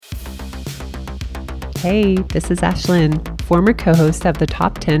Hey, this is Ashlyn, former co-host of the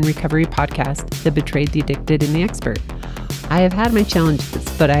Top 10 Recovery podcast, The Betrayed, the Addicted, and the Expert. I have had my challenges,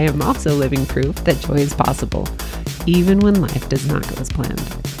 but I am also living proof that joy is possible, even when life does not go as planned.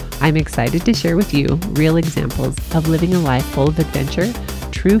 I'm excited to share with you real examples of living a life full of adventure,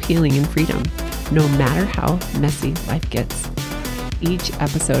 true healing, and freedom, no matter how messy life gets. Each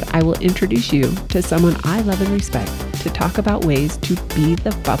episode, I will introduce you to someone I love and respect to talk about ways to be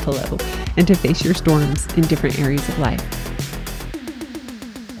the buffalo and to face your storms in different areas of life.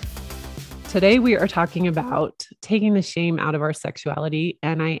 Today, we are talking about taking the shame out of our sexuality.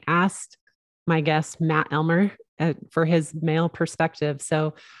 And I asked my guest, Matt Elmer, for his male perspective.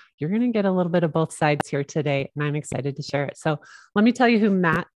 So you're going to get a little bit of both sides here today, and I'm excited to share it. So let me tell you who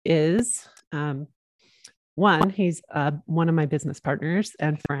Matt is. One, he's one of my business partners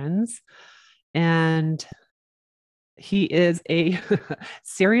and friends, and he is a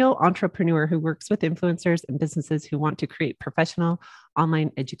serial entrepreneur who works with influencers and businesses who want to create professional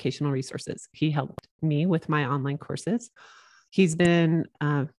online educational resources. He helped me with my online courses. He's been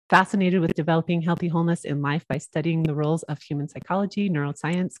fascinated with developing healthy wholeness in life by studying the roles of human psychology,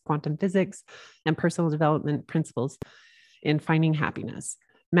 neuroscience, quantum physics, and personal development principles in finding happiness.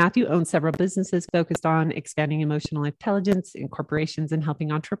 Matthew owns several businesses focused on expanding emotional intelligence in corporations and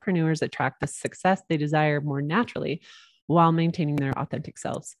helping entrepreneurs attract the success they desire more naturally while maintaining their authentic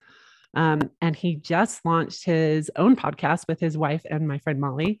selves. And he just launched his own podcast with his wife and my friend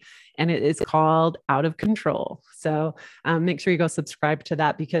Molly, and it is called Out of Control. So make sure you go subscribe to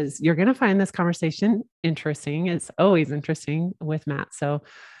that because you're going to find this conversation interesting. It's always interesting with Matt. So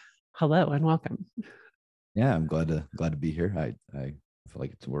hello and welcome. Yeah, I'm glad to be here. I feel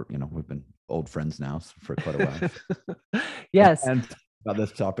like it's work. We've been old friends now for quite a while. Yes. And about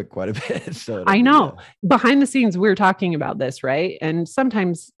this topic quite a bit. So I know behind the scenes, we're talking about this, right? And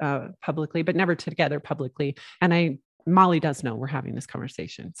sometimes publicly, but never together publicly. And Molly does know we're having this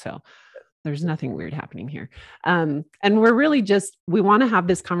conversation. So there's nothing weird happening here. And we're really we want to have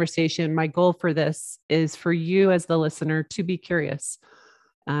this conversation. My goal for this is for you as the listener to be curious.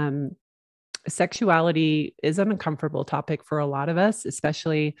 Sexuality is an uncomfortable topic for a lot of us,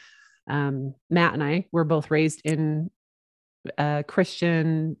 especially Matt and I were both raised in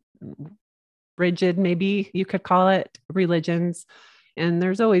Christian, rigid, maybe you could call it, religions. And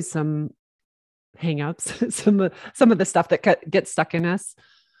there's always some hangups, some of the stuff that gets stuck in us.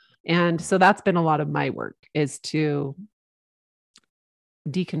 And so that's been a lot of my work, is to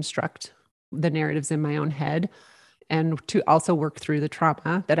deconstruct the narratives in my own head and to also work through the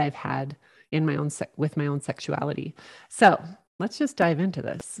trauma that I've had in my own with my own sexuality. So let's just dive into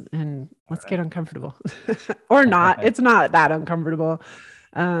this and let's get uncomfortable or not. It's not that uncomfortable.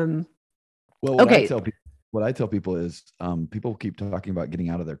 Well, what I tell people is people keep talking about getting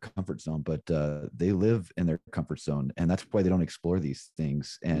out of their comfort zone, but they live in their comfort zone, and that's why they don't explore these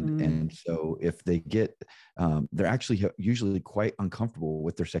things. And so if they get, they're actually usually quite uncomfortable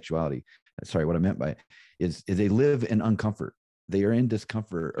with their sexuality. Sorry, what I meant by it is they live in uncomfort. They are in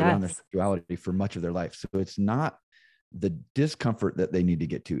discomfort around their sexuality for much of their life. So it's not the discomfort that they need to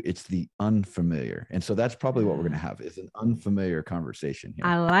get to, it's the unfamiliar. And so that's probably what we're going to have, is an unfamiliar conversation here.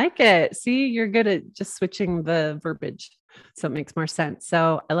 I like it. See, you're good at just switching the verbiage, so it makes more sense.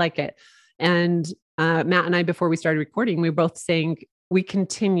 So I like it. And Matt and I, before we started recording, we were both saying we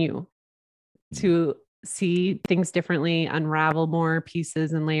continue to see things differently, unravel more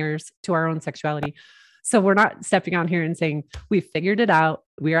pieces and layers to our own sexuality. So we're not stepping out here and saying we figured it out.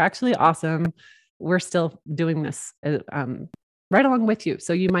 We are actually awesome. We're still doing this right along with you.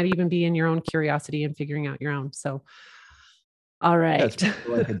 So you might even be in your own curiosity and figuring out your own. So, all right. Yeah, it's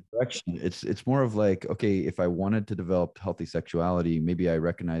more like a direction. It's more of like, okay, if I wanted to develop healthy sexuality, maybe I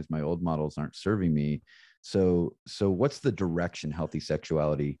recognize my old models aren't serving me. So what's the direction, healthy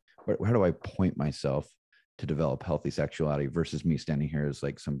sexuality? How do I point myself to develop healthy sexuality versus me standing here as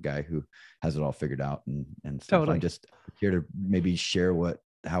like some guy who has it all figured out and stuff. Totally. I'm just here to maybe share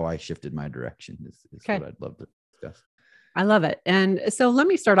how I shifted my direction is okay. What I'd love to discuss. I love it. And so let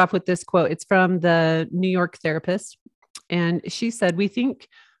me start off with this quote. It's from the New York therapist. And she said,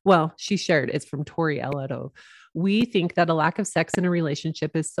 she shared, it's from Tori Ellado. We think that a lack of sex in a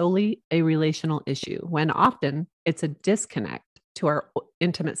relationship is solely a relational issue, when often it's a disconnect to our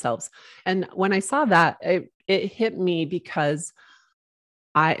intimate selves. And when I saw that, it hit me because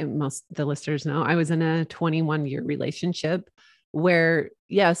most of the listeners know, I was in a 21-year relationship where,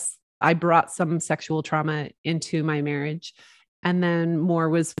 yes, I brought some sexual trauma into my marriage, and then more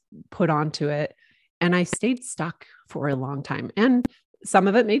was put onto it. And I stayed stuck for a long time. And some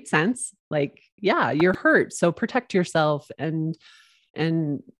of it made sense. Like, yeah, you're hurt, so protect yourself. And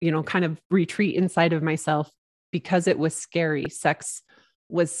and, kind of retreat inside of myself because it was scary. Sex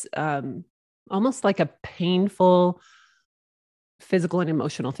was almost like a painful physical and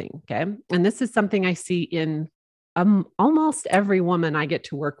emotional thing. Okay. And this is something I see in almost every woman I get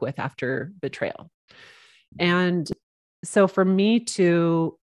to work with after betrayal. And so for me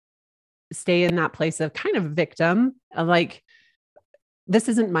to stay in that place of kind of victim, like, this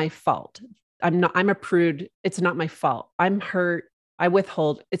isn't my fault. I'm a prude. It's not my fault. I'm hurt. I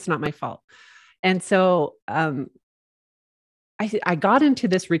withhold. It's not my fault. And so I got into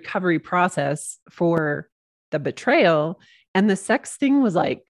this recovery process for the betrayal, and the sex thing was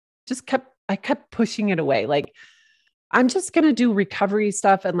like, I kept pushing it away. Like, I'm just going to do recovery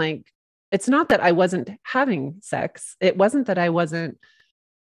stuff. And like, it's not that I wasn't having sex. It wasn't that I wasn't,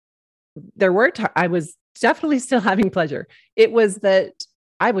 I was definitely still having pleasure. It was that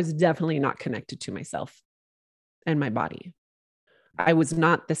I was definitely not connected to myself and my body. I was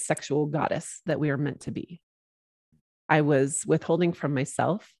not the sexual goddess that we are meant to be. I was withholding from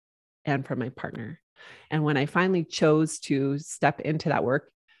myself and from my partner. And when I finally chose to step into that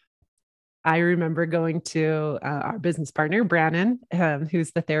work, I remember going to our business partner, Brannon,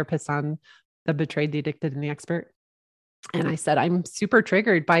 who's the therapist on The Betrayed, the Addicted, and the Expert. And I said, I'm super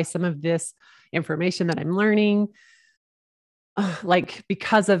triggered by some of this information that I'm learning, like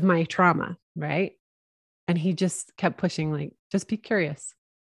because of my trauma, right? And he just kept pushing, like, just be curious,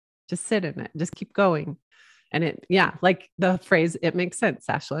 just sit in it, just keep going. And like the phrase, it makes sense,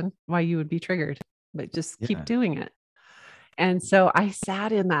 Ashlyn, why you would be triggered, but just keep doing it. And so I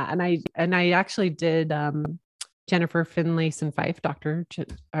sat in that, and I actually did Jennifer Finlayson Fife,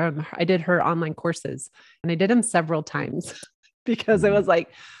 I did her online courses, and I did them several times because it was like,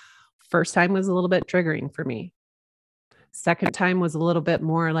 first time was a little bit triggering for me. Second time was a little bit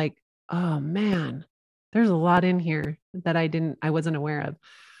more like, oh man, there's a lot in here that I wasn't aware of.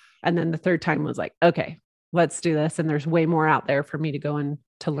 And then the third time was like, okay, let's do this. And there's way more out there for me to go and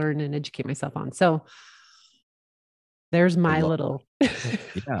to learn and educate myself on. So there's my little.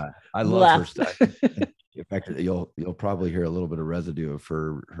 Yeah. I love her stuff. In fact, you'll probably hear a little bit of residue of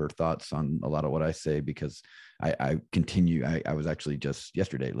her thoughts on a lot of what I say, because I continue. I was actually just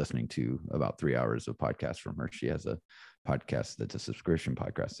yesterday listening to about 3 hours of podcast from her. She has a podcast that's a subscription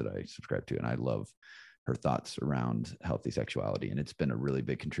podcast that I subscribe to, and I love her thoughts around healthy sexuality. And it's been a really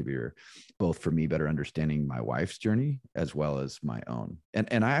big contributor, both for me better understanding my wife's journey as well as my own.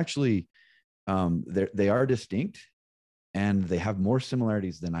 And I actually, they are distinct, and they have more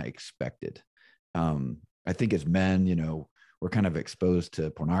similarities than I expected. I think as men, we're kind of exposed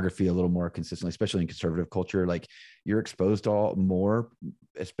to pornography a little more consistently, especially in conservative culture. Like, you're exposed to all more,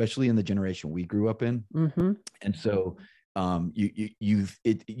 especially in the generation we grew up in. Mm-hmm. And so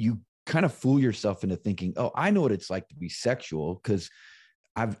you kind of fool yourself into thinking, oh, I know what it's like to be sexual because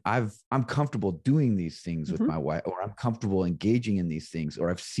I'm comfortable doing these things with my wife, or I'm comfortable engaging in these things, or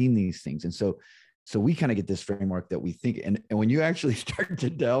I've seen these things. And so we kind of get this framework that we think, and when you actually start to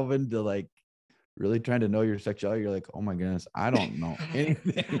delve into like really trying to know your sexuality, you're like, oh my goodness, I don't know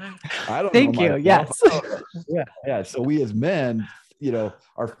anything. I don't Thank you. Yes. Yeah. So we as men,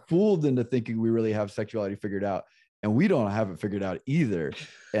 are fooled into thinking we really have sexuality figured out, and we don't have it figured out either.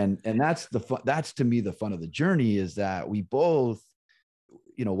 And that's the fun. That's, to me, the fun of the journey, is that we both,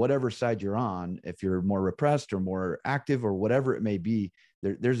 whatever side you're on, if you're more repressed or more active or whatever it may be,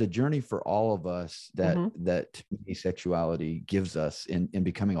 there's a journey for all of us that to me, sexuality gives us in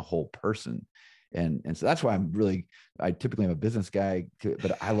becoming a whole person. And so that's why I typically am a business guy,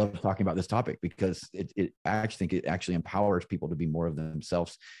 but I love talking about this topic because I think it actually empowers people to be more of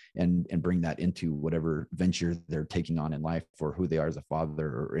themselves and bring that into whatever venture they're taking on in life, or who they are as a father,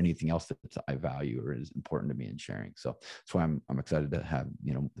 or anything else that I value or is important to me in sharing. So that's why I'm excited to have,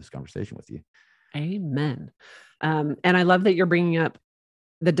 this conversation with you. Amen. And I love that you're bringing up,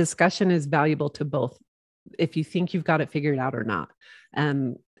 the discussion is valuable to both, if you think you've got it figured out or not.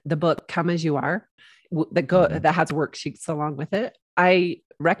 The book Come As You Are, that has worksheets along with it. I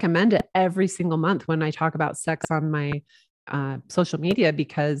recommend it every single month when I talk about sex on my social media,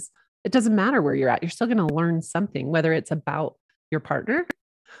 because it doesn't matter where you're at. You're still going to learn something, whether it's about your partner,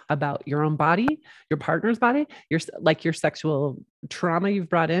 about your own body, your partner's body, your sexual trauma you've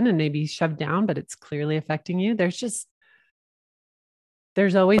brought in and maybe shoved down, but it's clearly affecting you.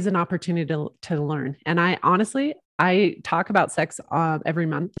 There's always an opportunity to learn. And I talk about sex every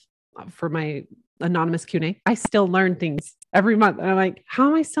month for my anonymous Q&A. I still learn things every month. And I'm like, how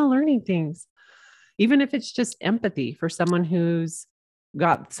am I still learning things? Even if it's just empathy for someone who's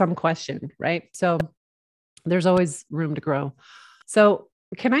got some question, right? So there's always room to grow. So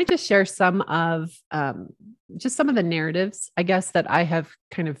can I just share some of just some of the narratives, I guess, that I have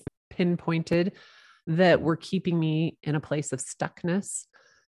kind of pinpointed that were keeping me in a place of stuckness.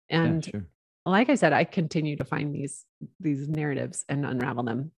 And Sure. like I said, I continue to find these narratives and unravel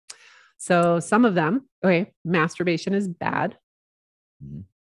them. So some of them, okay, masturbation is bad. Mm-hmm.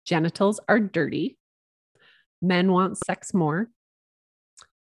 Genitals are dirty. Men want sex more.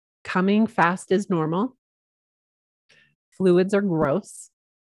 Coming fast is normal. Fluids are gross.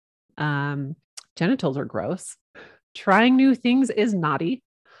 Genitals are gross. Trying new things is naughty.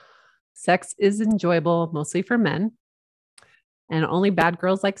 Sex is enjoyable mostly for men. And only bad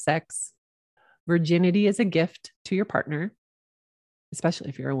girls like sex. Virginity is a gift to your partner, especially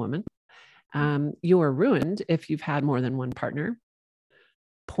if you're a woman. You are ruined if you've had more than one partner.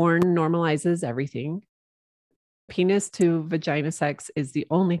 Porn normalizes everything. Penis to vagina sex is the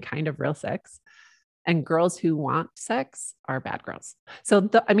only kind of real sex. And girls who want sex are bad girls. So,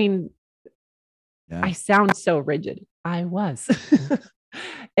 I sound so rigid. I was.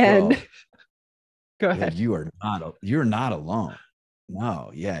 And go ahead. Yeah, you're not alone.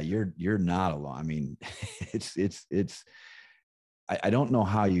 No, yeah, you're not alone. I mean, I don't know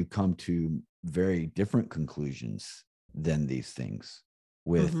how you come to very different conclusions than these things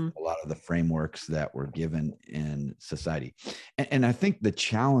with a lot of the frameworks that were given in society. And I think the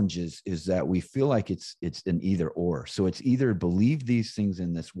challenge is that we feel like it's an either or. So it's either believe these things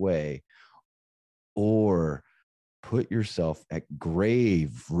in this way or put yourself at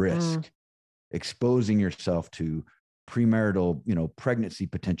grave risk, exposing yourself to premarital, pregnancy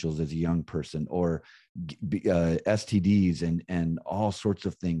potentials as a young person, or STDs and all sorts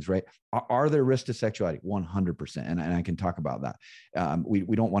of things, right? Are there risks to sexuality? 100%. And I can talk about that.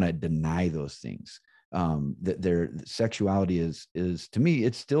 We don't want to deny those things. That their sexuality is to me,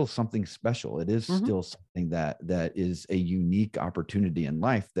 it's still something special. It is still something that is a unique opportunity in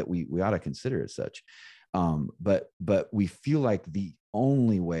life that we ought to consider as such. But we feel like the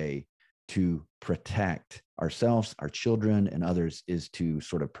only way to protect ourselves, our children, and others is to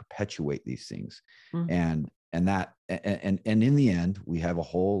sort of perpetuate these things. And in the end, we have a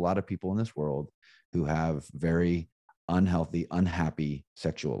whole lot of people in this world who have very unhealthy, unhappy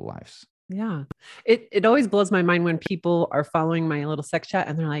sexual lives. Yeah. It always blows my mind when people are following my little sex chat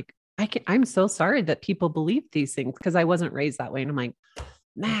and they're like, I'm so sorry that people believe these things because I wasn't raised that way. And I'm like,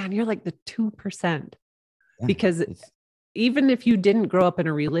 man, you're like the 2%. Yeah, because even if you didn't grow up in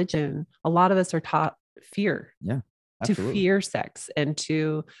a religion, a lot of us are taught fear. Yeah. Absolutely. To fear sex and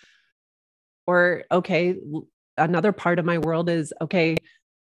another part of my world is, okay,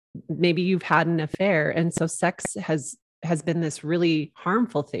 maybe you've had an affair. And so sex has been this really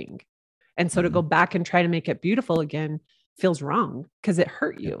harmful thing. And so to go back and try to make it beautiful again feels wrong because it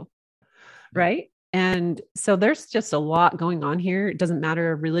hurt you. Right. And so there's just a lot going on here. It doesn't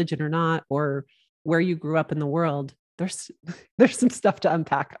matter religion or not, or where you grew up in the world. There's some stuff to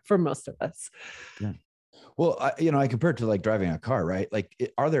unpack for most of us. Yeah. Well, I compare it to like driving a car, right? Like,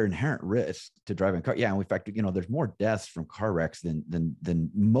 are there inherent risks to driving a car? Yeah. And in fact, there's more deaths from car wrecks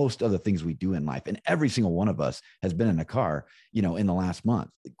than most other things we do in life. And every single one of us has been in a car, in the last month,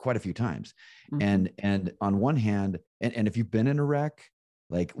 quite a few times. And on one hand, and if you've been in a wreck,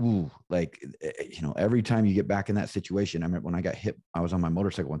 every time you get back in that situation, I remember when I got hit, I was on my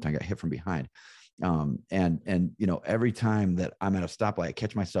motorcycle one time, I got hit from behind. Every time that I'm at a stoplight, I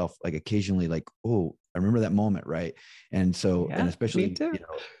catch myself like occasionally like, oh, I remember that moment. Right. And so, and especially,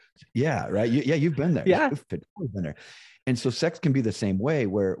 yeah. Right. You've been there. Yeah. You've been there. And so sex can be the same way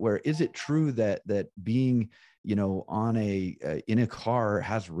where is it true that being, on in a car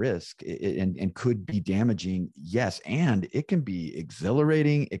has risk and could be damaging? Yes. And it can be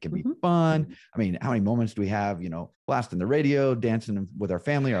exhilarating. It can be fun. I mean, how many moments do we have, blasting the radio, dancing with our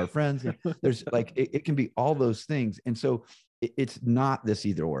family, our friends? There's like, it can be all those things. And so it's not this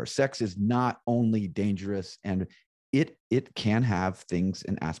either or. Sex is not only dangerous, and it can have things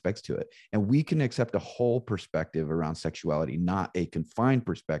and aspects to it. And we can accept a whole perspective around sexuality, not a confined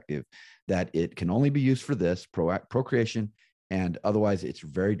perspective that it can only be used for this procreation, and otherwise it's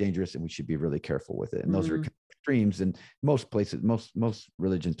very dangerous and we should be really careful with it. And those are extremes, and most places, most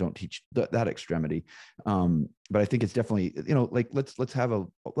religions don't teach that extremity. But I think it's definitely, like,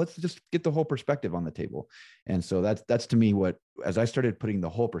 let's just get the whole perspective on the table. And so that's to me what, as I started putting the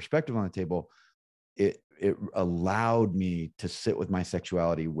whole perspective on the table, it allowed me to sit with my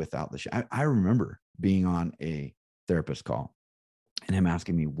sexuality without the shame. I remember being on a therapist call and him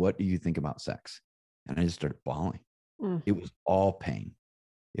asking me, what do you think about sex? And I just started bawling. It was all pain.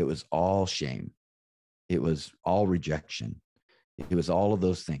 It was all shame. It was all rejection. It was all of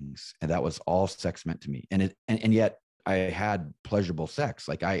those things. And that was all sex meant to me. And yet I had pleasurable sex.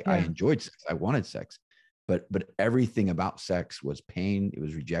 Like I Yeah. enjoyed sex. I wanted sex, but everything about sex was pain. It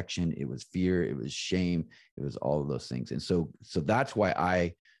was rejection. It was fear. It was shame. It was all of those things. And so that's why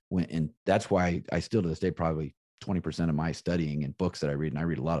I went, and that's why I still to this day, probably 20% of my studying and books that I read, and I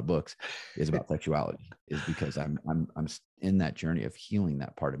read a lot of books, is about sexuality, is because I'm in that journey of healing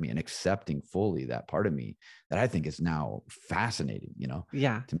that part of me and accepting fully that part of me that I think is now fascinating,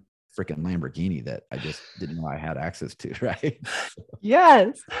 Yeah. to freaking Lamborghini that I just didn't know I had access to. Right.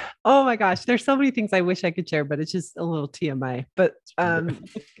 Yes. Oh my gosh. There's so many things I wish I could share, but it's just a little TMI. But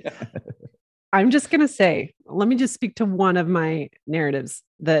I'm just going to say, let me just speak to one of my narratives,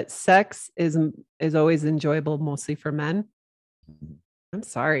 that sex is always enjoyable, mostly for men. I'm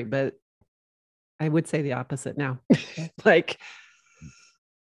sorry, but I would say the opposite now. Like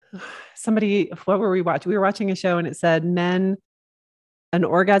what were we watching? We were watching a show and it said an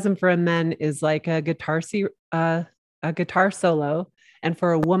orgasm for a man is like a guitar solo. And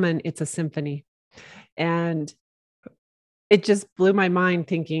for a woman, it's a symphony. And it just blew my mind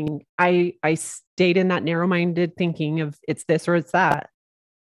thinking I stayed in that narrow-minded thinking of it's this or it's that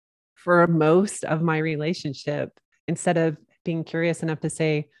for most of my relationship, instead of being curious enough to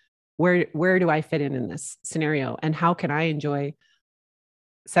say, where do I fit in this scenario? And how can I enjoy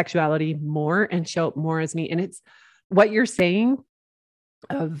sexuality more and show up more as me? And it's what you're saying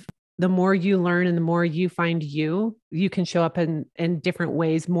of the more you learn and the more you find you can show up in different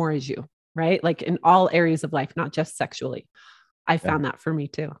ways more as you, right? Like in all areas of life, not just sexually. I found that for me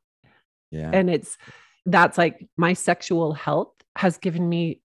too. Yeah. And that's like my sexual health has given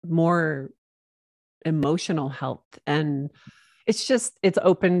me more emotional health. And it's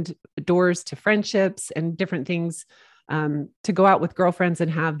opened doors to friendships and different things, to go out with girlfriends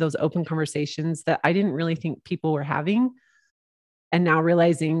and have those open conversations that I didn't really think people were having. And now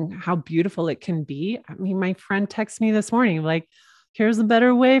realizing how beautiful it can be. I mean, my friend texted me this morning, like, here's a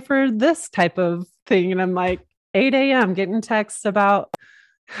better way for this type of thing. And I'm like, 8 a.m. getting texts about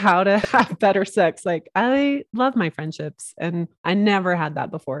how to have better sex. Like, I love my friendships and I never had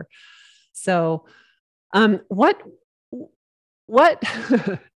that before. So, what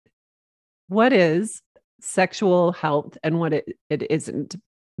what is sexual health and what it isn't,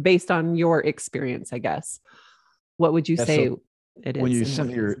 based on your experience, I guess? What would you say it is? When you sent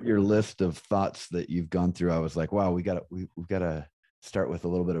me your list of thoughts that you've gone through, I was like, wow, we've got to start with a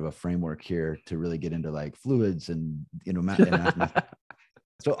little bit of a framework here to really get into like fluids and,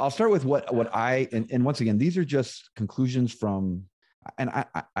 so I'll start with what I, and once again, these are just conclusions from, and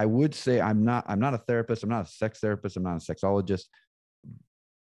I would say I'm not a therapist. I'm not a sex therapist. I'm not a sexologist,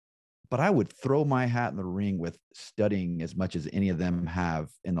 but I would throw my hat in the ring with studying as much as any of them have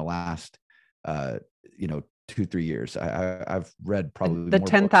in the last, 2-3 years. I've read probably the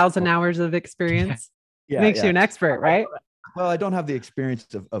 10,000 hours of experience. Makes you an expert, right? Well, I don't have the experience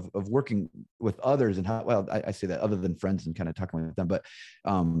of working with others and how, well, I say that other than friends and kind of talking with them, but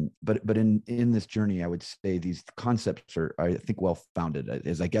in this journey, I would say these concepts are, I think, well-founded,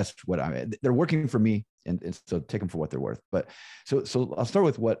 is I guess they're working for me. And so take them for what they're worth. But so I'll start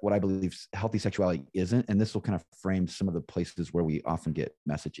with what I believe healthy sexuality isn't, and this will kind of frame some of the places where we often get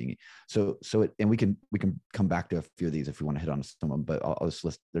messaging. And we can come back to a few of these if we want to hit on some of them, but I'll just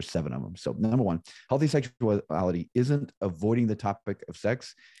list, there's 7 of them. So number 1, healthy sexuality isn't avoiding the topic of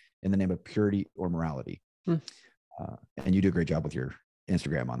sex in the name of purity or morality. And you do a great job with your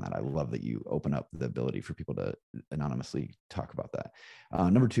Instagram on that. I love that you open up the ability for people to anonymously talk about that.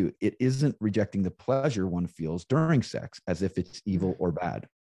 Number 2, it isn't rejecting the pleasure one feels during sex as if it's evil or bad.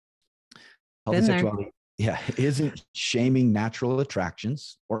 Healthy sexuality, isn't shaming natural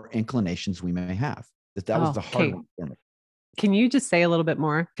attractions or inclinations we may have. That was the hard one for me. Can you just say a little bit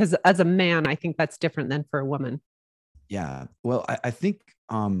more? Because as a man, I think that's different than for a woman. Yeah. Well, I think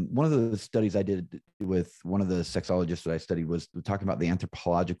one of the studies I did with one of the sexologists that I studied was talking about the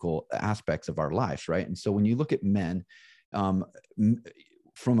anthropological aspects of our lives, right? And so when you look at men, from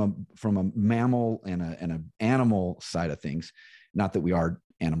a mammal and an animal side of things, not that we are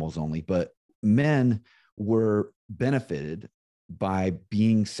animals only, but men were benefited by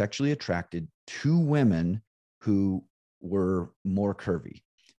being sexually attracted to women who were more curvy,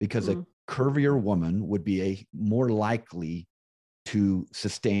 because a curvier woman would be more likely to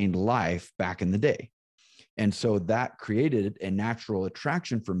sustain life back in the day. And so that created a natural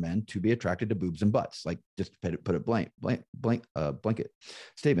attraction for men to be attracted to boobs and butts, like just put a blanket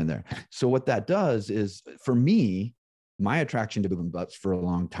statement there. So what that does is, for me, my attraction to boobs and butts for a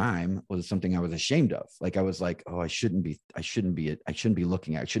long time was something I was ashamed of. Like I was like, oh, I shouldn't be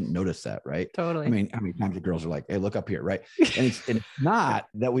looking at, I shouldn't notice that. Right. Totally. I mean, how many times the girls are like, hey, look up here. Right. And it's not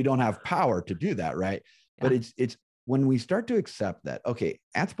that we don't have power to do that. Right. Yeah. But it's when we start to accept that, okay,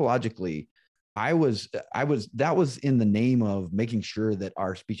 anthropologically, that was in the name of making sure that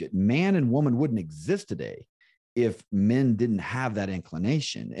our species, man and woman, wouldn't exist today if men didn't have that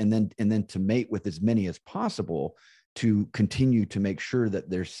inclination, and then to mate with as many as possible to continue to make sure that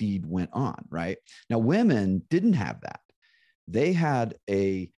their seed went on. Right now, women didn't have that. They had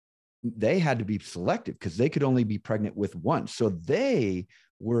to be selective because they could only be pregnant with one. So they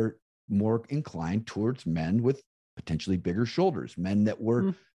were more inclined towards men with potentially bigger shoulders, men that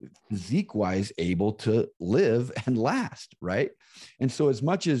were physique wise able to live and last. Right. And so as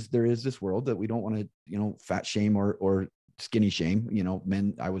much as there is this world that we don't want to, fat shame or skinny shame,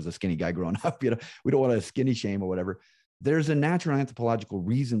 men, I was a skinny guy growing up, we don't want to skinny shame or whatever. There's a natural anthropological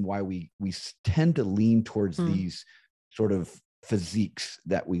reason why we tend to lean towards these sort of physiques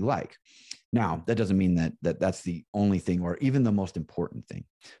that we like. Now, that doesn't mean that that's the only thing or even the most important thing.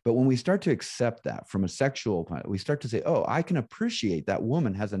 But when we start to accept that from a sexual point, we start to say, oh, I can appreciate that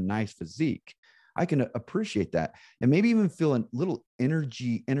woman has a nice physique. I can appreciate that. And maybe even feel a little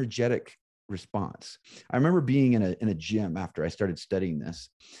energetic response. I remember being in a gym after I started studying this,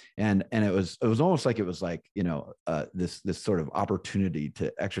 and it was almost like it was like, this sort of opportunity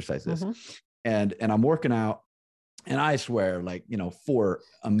to exercise this. And I'm working out. And I swear, like, 4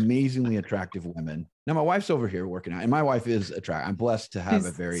 amazingly attractive women. Now, my wife's over here working out, and my wife is attractive. I'm blessed to have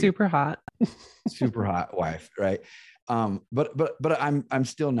a very super hot wife, right? But I'm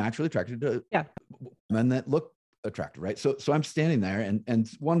still naturally attracted to men that look attractive, right? So I'm standing there, and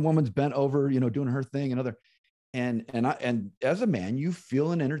one woman's bent over, doing her thing, another, and as a man, you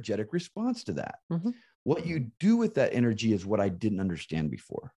feel an energetic response to that. What you do with that energy is what I didn't understand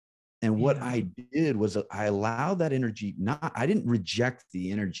before. And what I did was I allowed that energy, I didn't reject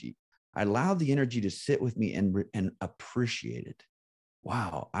the energy. I allowed the energy to sit with me and appreciate it.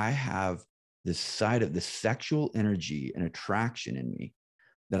 Wow, I have this side of the sexual energy and attraction in me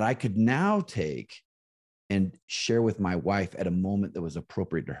that I could now take and share with my wife at a moment that was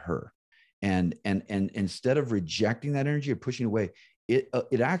appropriate to her. And instead of rejecting that energy or pushing away,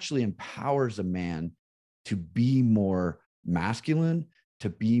 it actually empowers a man to be more masculine, to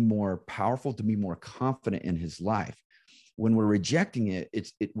be more powerful, to be more confident in his life. When we're rejecting it,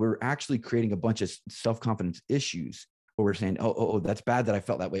 we're actually creating a bunch of self-confidence issues where we're saying, oh, that's bad that I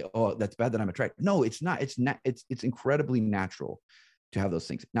felt that way. Oh, that's bad that I'm attracted. No, it's not. It's incredibly natural to have those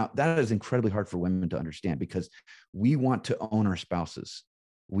things. Now, that is incredibly hard for women to understand because we want to own our spouses.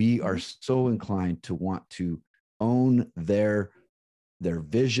 We are so inclined to want to own their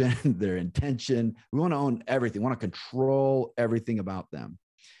vision, their intention. We want to own everything. We want to control everything about them.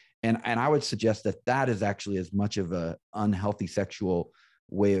 And I would suggest that is actually as much of an unhealthy sexual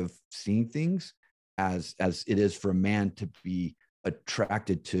way of seeing things as it is for a man to be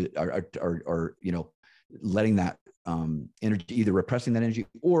attracted to or letting that energy, either repressing that energy,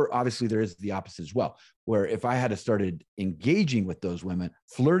 or obviously there is the opposite as well, where if I had started engaging with those women,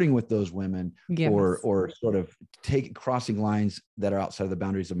 flirting with those women, or sort of crossing lines that are outside of the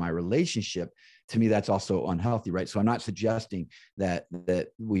boundaries of my relationship, to me, that's also unhealthy, right? So I'm not suggesting that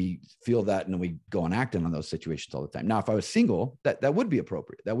we feel that and we go and act on those situations all the time. Now, if I was single, that would be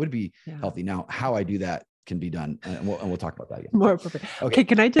appropriate. That would be healthy. Now, how I do that can be done. And we'll talk about that again. More appropriate. Okay.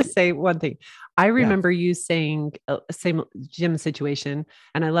 Can I just say one thing? I remember you saying same gym situation,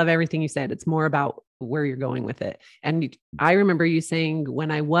 and I love everything you said. It's more about where you're going with it. And I remember you saying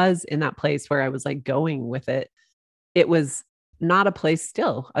when I was in that place where I was like going with it, it was not a place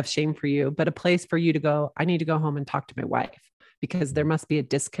still of shame for you, but a place for you to go, I need to go home and talk to my wife because there must be a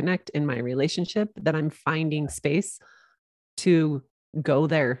disconnect in my relationship that I'm finding space to go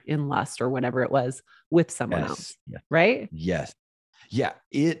there in lust or whatever it was with someone else. Right? Yes. Yeah.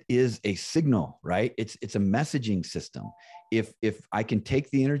 It is a signal, right? It's a messaging system. If I can take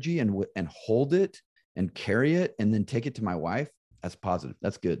the energy and hold it and carry it and then take it to my wife, that's positive.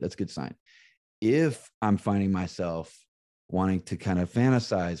 That's good. That's a good sign. If I'm finding myself wanting to kind of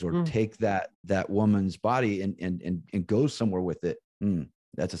fantasize or take that woman's body and go somewhere with it,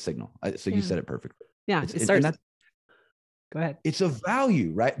 that's a signal. So you said it perfectly. Yeah. Go ahead. It's a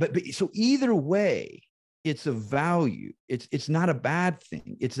value, right? But so either way, it's a value. It's not a bad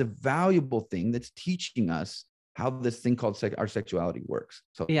thing. It's a valuable thing that's teaching us how this thing called our sexuality works.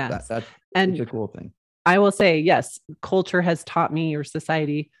 So that's a cool thing. I will say, yes, culture has taught me, or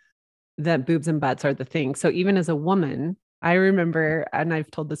society, that boobs and butts are the thing. So even as a woman, I remember, and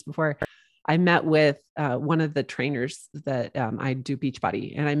I've told this before, I met with one of the trainers that I do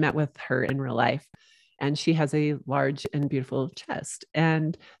Beachbody, and I met with her in real life. And she has a large and beautiful chest.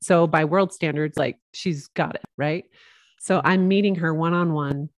 And so by world standards, like she's got it, right? So I'm meeting her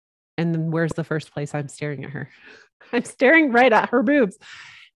one-on-one. And then where's the first place I'm staring at her? I'm staring right at her boobs.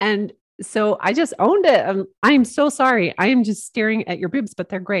 And so I just owned it. I'm so sorry. I am just staring at your boobs, but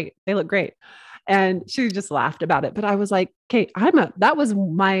they're great. They look great. And she just laughed about it. But I was like, okay, that was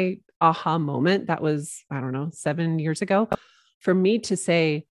my aha moment. That was, I don't know, 7 years ago for me to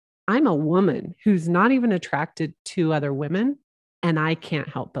say, I'm a woman who's not even attracted to other women. And I can't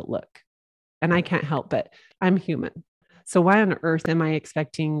help but look. And I can't help but I'm human. So why on earth am I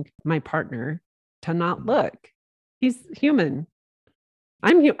expecting my partner to not look? He's human.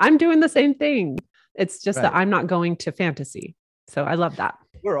 I'm doing the same thing. It's just that I'm not going to fantasy. So I love that.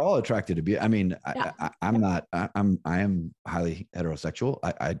 We're all attracted to be. I mean, I am highly heterosexual.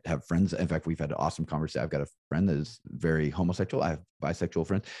 I have friends. In fact, we've had an awesome conversation. I've got a friend that is very homosexual. I have bisexual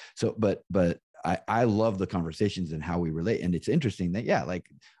friends. So, but I love the conversations and how we relate. And it's interesting that, like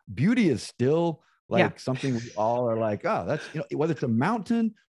beauty is still like something we all are like, oh, that's, whether it's a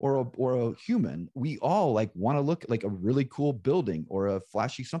mountain or a human, we all like want to look like a really cool building or a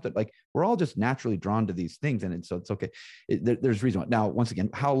flashy something. Like we're all just naturally drawn to these things. And so it's okay. There's reason why. Now, once again,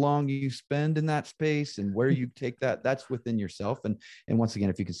 how long you spend in that space and where you take that's within yourself. And once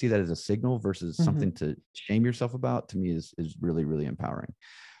again, if you can see that as a signal versus something to shame yourself about, to me is really, really empowering.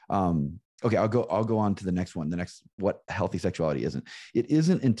 Okay, I'll go on to the next one. The next, what healthy sexuality isn't. It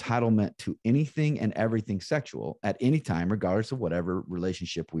isn't entitlement to anything and everything sexual at any time, regardless of whatever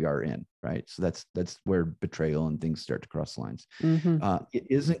relationship we are in, right? So that's where betrayal and things start to cross lines. It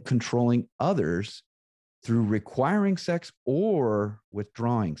isn't controlling others through requiring sex or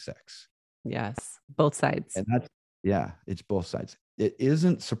withdrawing sex. Yes, both sides. And it's both sides. It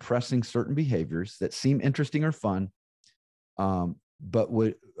isn't suppressing certain behaviors that seem interesting or fun, but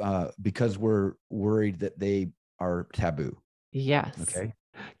because we're worried that they are taboo. Yes.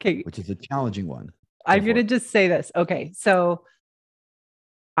 Okay. Which is a challenging one. I'm going to just say this. Okay. So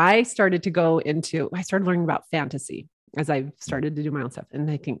I started learning about fantasy as I started to do my own stuff.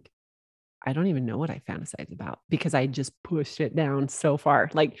 And I think, I don't even know what I fantasize about because I just pushed it down so far.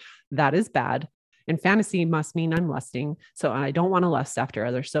 Like that is bad. And fantasy must mean I'm lusting. So I don't want to lust after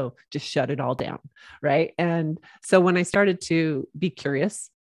others. So just shut it all down. Right. And so when I started to be curious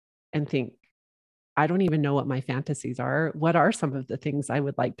and think, I don't even know what my fantasies are. What are some of the things I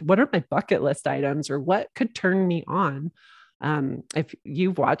would like? What are my bucket list items or what could turn me on? If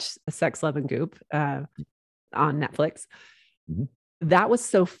you've watched Sex, Love, and Goop on Netflix, that was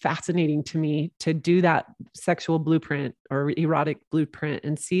so fascinating to me to do that sexual blueprint or erotic blueprint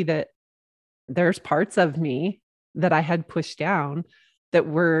and see that there's parts of me that I had pushed down that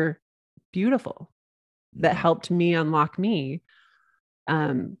were beautiful, that helped me unlock me.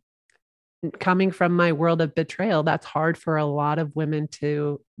 Coming from my world of betrayal, that's hard for a lot of women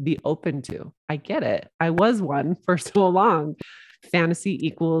to be open to. I get it. I was one for so long. Fantasy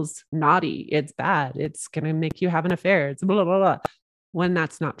equals naughty. It's bad. It's going to make you have an affair. It's blah, blah, blah. When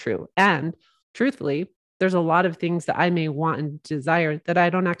that's not true. And truthfully, there's a lot of things that I may want and desire that I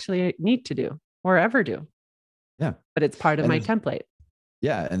don't actually need to do or ever do. Yeah. But it's part of my template.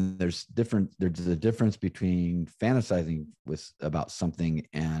 Yeah. And there's a difference between fantasizing about something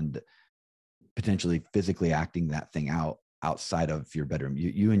and potentially physically acting that thing out outside of your bedroom.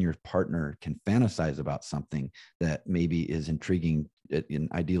 You and your partner can fantasize about something that maybe is intriguing.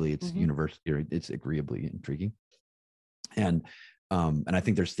 Ideally it's it's agreeably intriguing. And I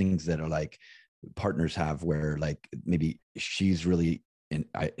think there's things that are like partners have where like maybe she's really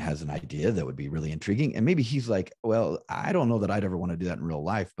has an idea that would be really intriguing. And maybe he's like, well, I don't know that I'd ever want to do that in real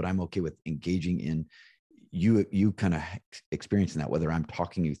life, but I'm okay with engaging in you kind of experiencing that, whether I'm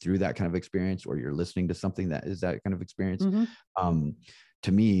talking you through that kind of experience or you're listening to something that is that kind of experience.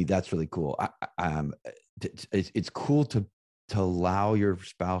 To me, that's really cool. It's cool to allow your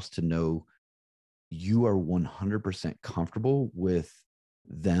spouse to know you are 100% comfortable with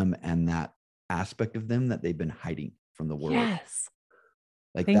them and that aspect of them that they've been hiding from the world. Yes.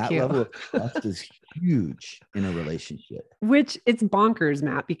 Like that level of trust is huge in a relationship. Which it's bonkers,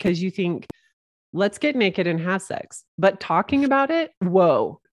 Matt, because you think, let's get naked and have sex, but talking about it,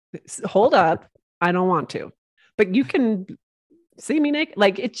 whoa, hold up. I don't want to, but you can see me naked.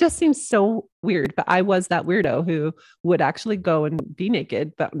 Like it just seems so weird, but I was that weirdo who would actually go and be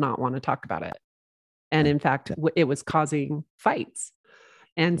naked, but not want to talk about it. And in fact, it was causing fights.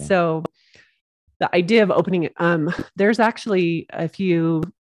 And so the idea of opening it, there's actually, if you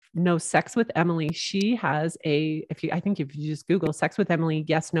know Sex with Emily, she has if you just Google Sex with Emily,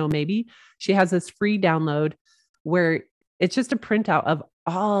 yes, no, maybe, she has this free download where it's just a printout of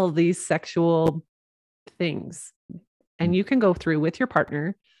all these sexual things. And you can go through with your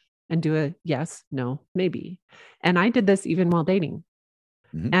partner and do a yes, no, maybe. And I did this even while dating.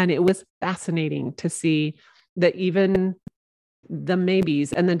 And it was fascinating to see that even the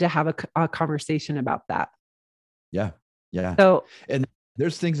maybes, and then to have a conversation about that. Yeah. Yeah. So, and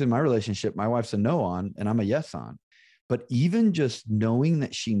there's things in my relationship, my wife's a no on and I'm a yes on, but even just knowing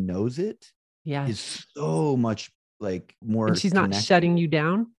that she knows it is so much like more, and she's not shutting you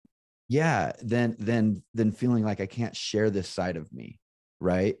down. Yeah. Then feeling like I can't share this side of me.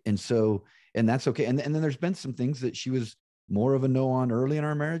 Right. And so, and that's okay. And then there's been some things that she was more of a no on early in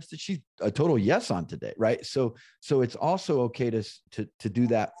our marriage that she's a total yes on today. Right. So it's also okay to do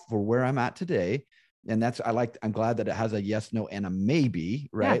that for where I'm at today. And that's, I'm glad that it has a yes, no, and a maybe,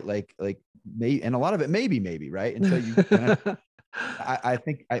 right? Yeah. Like maybe, and a lot of it maybe, right? And so you kind of, I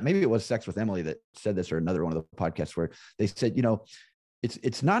think maybe it was Sex with Emily that said this, or another one of the podcasts where they said,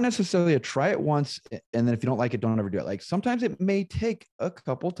 it's not necessarily a try it once, and then if you don't like it, don't ever do it. Like sometimes it may take a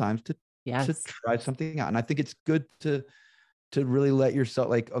couple times to try something out. And I think it's good to really let yourself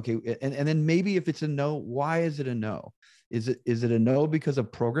like, okay. And then maybe if it's a no, why is it a no? Is it a no because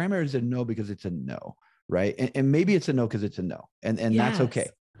of program, or is it a no because it's a no? Right. And maybe it's a no because it's a no. And that's okay.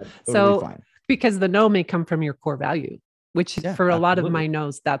 That's totally fine. Because the no may come from your core value, which for a lot of my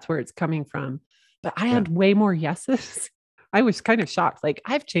no's, that's where it's coming from. But I had way more yeses. I was kind of shocked. Like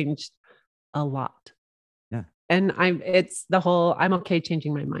I've changed a lot. Yeah. And it's the whole, I'm okay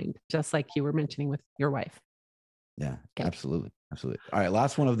changing my mind, just like you were mentioning with your wife. Yeah, okay. Absolutely. Absolutely. All right.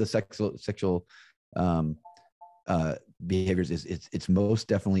 Last one of the sexual behaviors is it's most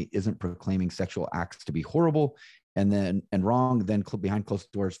definitely isn't proclaiming sexual acts to be horrible and wrong, then behind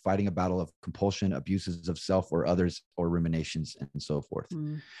closed doors, fighting a battle of compulsion, abuses of self or others, or ruminations and so forth,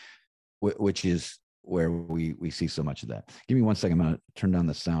 which is where we see so much of that. Give me 1 second. I'm going to turn down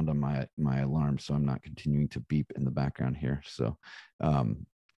the sound on my alarm so I'm not continuing to beep in the background here. So, all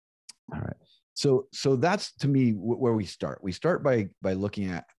right. So that's to me where we start. We start by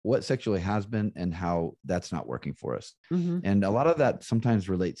looking at what sexuality has been and how that's not working for us. Mm-hmm. And a lot of that sometimes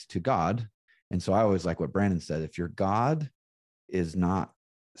relates to God. And so I always like what Brandon said, if your God is not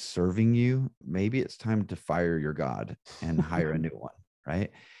serving you, maybe it's time to fire your God and hire a new one. Right.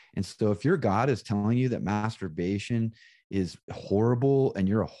 And so if your God is telling you that masturbation is horrible and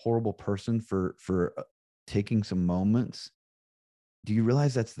you're a horrible person for taking some moments, do you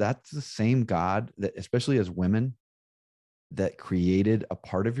realize that's the same God that, especially as women, that created a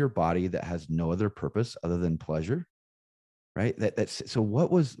part of your body that has no other purpose other than pleasure? Right. So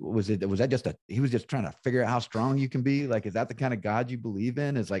what was it? Was that just he was just trying to figure out how strong you can be? Like, is that the kind of God you believe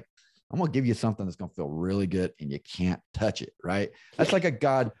in? Is like, I'm going to give you something that's going to feel really good and you can't touch it. Right. That's like a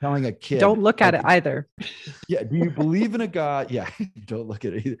God telling a kid, don't look at it either. Yeah. Do you believe in a God? Yeah. Don't look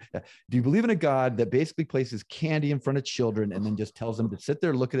at it either. Yeah. Do you believe in a God that basically places candy in front of children and then just tells them to sit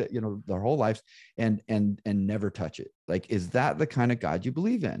there, look at it, their whole lives and never touch it? Like, is that the kind of God you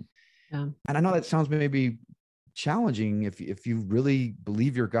believe in? Yeah. And I know that sounds maybe challenging if you really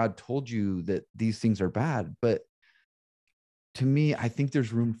believe your God told you that these things are bad, but to me, I think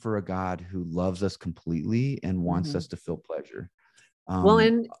there's room for a God who loves us completely and wants us to feel pleasure. Well,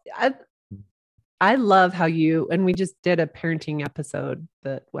 and I love how and we just did a parenting episode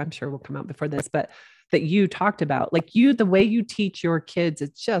that I'm sure will come out before this, but that you talked about, like the way you teach your kids,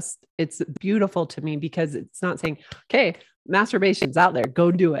 it's beautiful to me, because it's not saying, okay, masturbation's out there,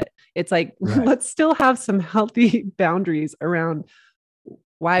 go do it. It's like, let's still have some healthy boundaries around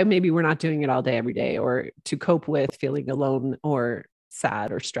why maybe we're not doing it all day, every day, or to cope with feeling alone or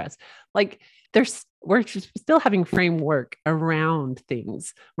sad or stressed. Like we're just still having framework around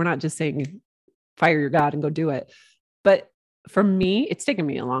things. We're not just saying, fire your God and go do it. But for me, it's taken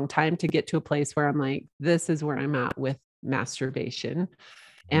me a long time to get to a place where I'm like, this is where I'm at with masturbation.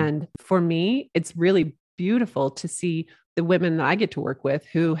 And for me, it's really beautiful to see the women that I get to work with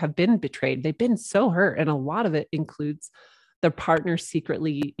who have been betrayed. They've been so hurt. And a lot of it includes their partner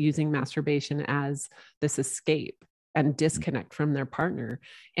secretly using masturbation as this escape and disconnect from their partner.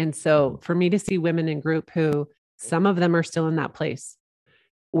 And so for me to see women in group who, some of them are still in that place,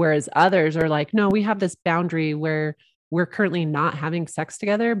 whereas others are like, no, we have this boundary where we're currently not having sex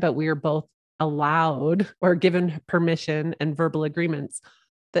together, but we are both allowed or given permission and verbal agreements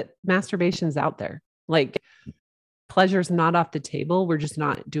that masturbation's out there. Like, pleasure's not off the table. We're just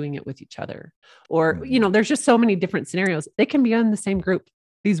not doing it with each other. Or, there's just so many different scenarios. They can be in the same group,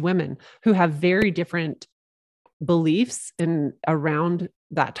 these women who have very different beliefs around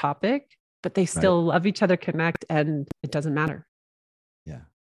that topic, but they still love each other, connect, and it doesn't matter. Yeah.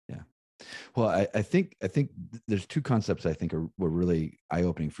 Yeah. Well, I think there's two concepts I think were really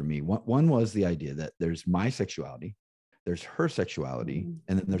eye-opening for me. One was the idea that there's my sexuality, there's her sexuality,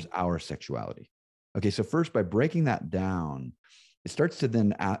 and then there's our sexuality. Okay, so first, by breaking that down, it starts to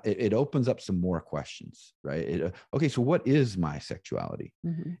then, it opens up some more questions, right? Okay, so what is my sexuality?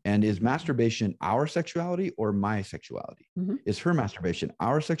 Mm-hmm. And is masturbation our sexuality or my sexuality? Mm-hmm. Is her masturbation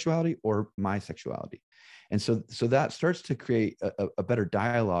our sexuality or my sexuality? And so that starts to create a better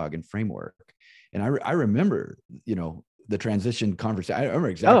dialogue and framework. And I remember, the transition conversation. I remember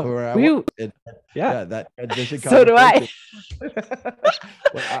exactly where I was. Yeah, that transition so conversation. do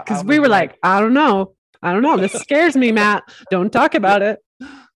I. Because we were like, I don't know. This scares me, Matt. Don't talk about it.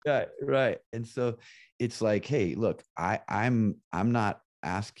 Yeah, right. And so it's like, hey, look, I'm not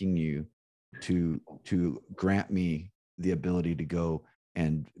asking you to grant me the ability to go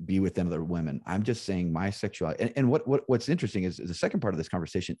and be with other women. I'm just saying my sexuality. And what's interesting is the second part of this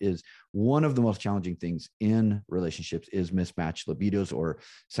conversation is one of the most challenging things in relationships is mismatched libidos or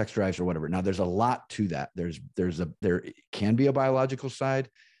sex drives or whatever. Now, there's a lot to that. There can be a biological side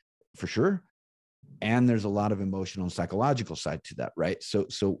for sure. And there's a lot of emotional and psychological side to that, right? So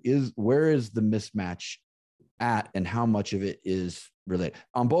where is the mismatch at, and how much of it is related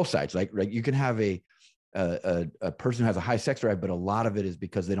on both sides? Like you can have a person who has a high sex drive, but a lot of it is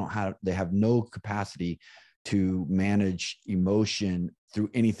because they have no capacity to manage emotion through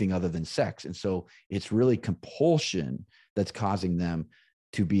anything other than sex, and so it's really compulsion that's causing them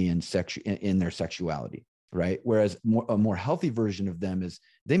to be in their sexuality. Right. Whereas a more healthy version of them is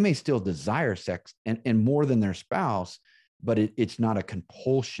they may still desire sex and more than their spouse, but it's not a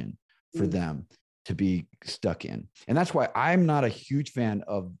compulsion for them to be stuck in. And that's why I'm not a huge fan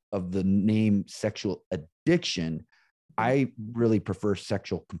of the name sexual addiction. I really prefer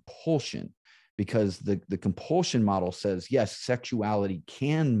sexual compulsion, because the compulsion model says, yes, sexuality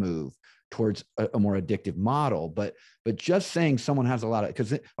can move towards a more addictive model, but just saying someone has a lot of,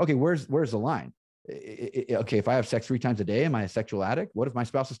 because okay, where's the line? Okay, if I have sex 3 times a day, am I a sexual addict? What if my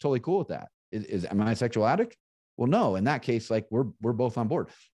spouse is totally cool with that? Am I a sexual addict? Well, no. In that case, like we're both on board.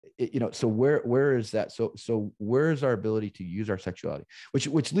 So where is that? So where is our ability to use our sexuality,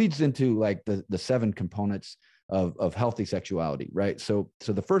 which leads into like the 7 components of healthy sexuality, right? So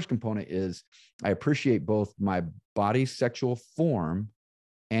the first component is I appreciate both my body's sexual form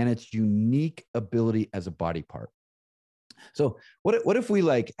and its unique ability as a body part. So what if we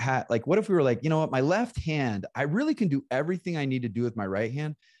what if we were like, you know what, my left hand, I really can do everything I need to do with my right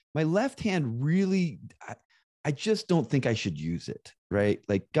hand. My left hand really, I just don't think I should use it, right?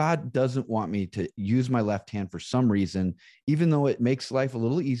 Like God doesn't want me to use my left hand for some reason, even though it makes life a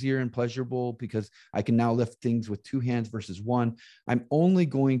little easier and pleasurable because I can now lift things with 2 hands versus 1. I'm only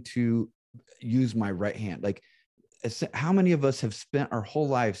going to use my right hand. Like, how many of us have spent our whole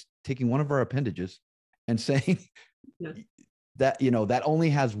lives taking one of our appendages and saying, yeah, that, that only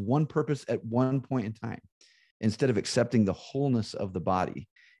has one purpose at one point in time, instead of accepting the wholeness of the body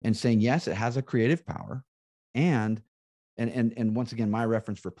and saying, yes, it has a creative power. And once again, my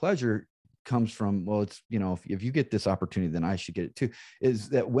reference for pleasure comes from, well, it's, if you get this opportunity, then I should get it too, is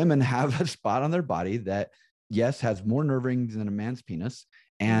that women have a spot on their body that, yes, has more nerve rings than a man's penis,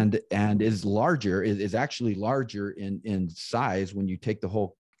 and is larger, is actually larger in size when you take the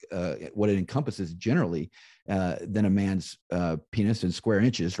whole, what it encompasses generally, than a man's penis in square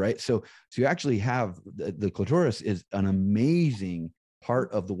inches, right? So you actually have the clitoris is an amazing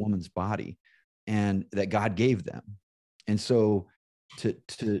part of the woman's body, and that God gave them. And so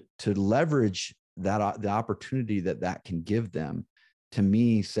to leverage that, the opportunity that can give them, to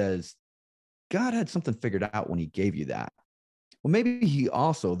me says God had something figured out when he gave you that. Well, maybe he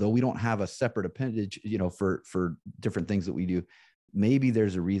also, though we don't have a separate appendage, for different things that we do, maybe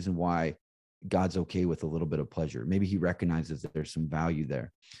there's a reason why God's okay with a little bit of pleasure. Maybe he recognizes that there's some value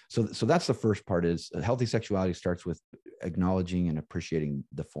there. So that's the first part, is healthy sexuality starts with acknowledging and appreciating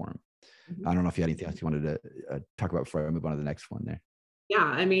the form. I don't know if you had anything else you wanted to talk about before I move on to the next one there. Yeah.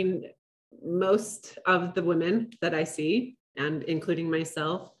 I mean, most of the women that I see, and including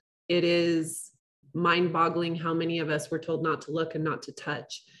myself, it is mind-boggling how many of us were told not to look and not to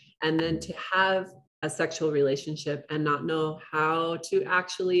touch. And then to have a sexual relationship and not know how to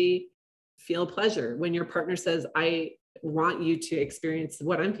actually feel pleasure when your partner says, I want you to experience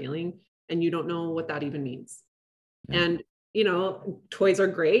what I'm feeling, and you don't know what that even means. Yeah. And toys are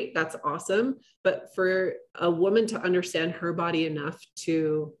great. That's awesome. But for a woman to understand her body enough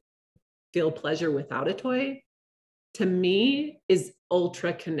to feel pleasure without a toy, to me, is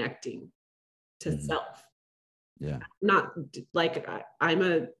ultra connecting to self. Yeah. Not like I'm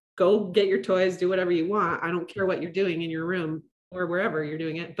a go get your toys, do whatever you want. I don't care what you're doing in your room or wherever you're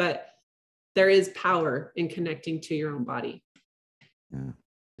doing it, but there is power in connecting to your own body. Yeah.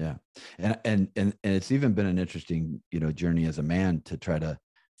 Yeah. And it's even been an interesting, journey as a man to try to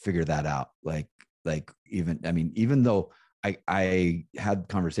figure that out. Like even though I had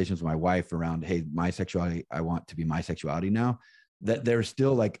conversations with my wife around, hey, my sexuality, I want to be my sexuality now. That there's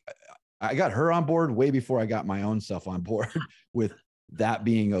still like, I got her on board way before I got my own self on board with that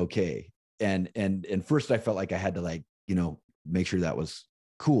being okay. And first I felt like I had to like, make sure that was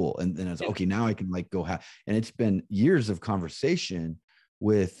cool. And then I was okay, now I can like go have, and it's been years of conversation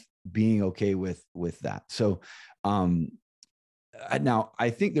with being okay with that. So, now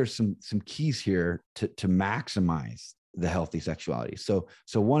I think there's some keys here to maximize the healthy sexuality. So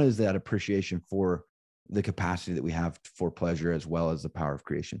one is that appreciation for the capacity that we have for pleasure as well as the power of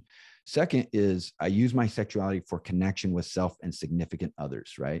creation. Second is I use my sexuality for connection with self and significant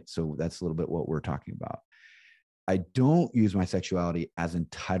others, right? So that's a little bit what we're talking about. I don't use my sexuality as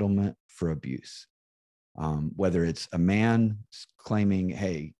entitlement for abuse. Whether it's a man claiming,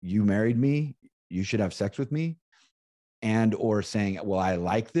 hey, you married me, you should have sex with me, and or saying, well, I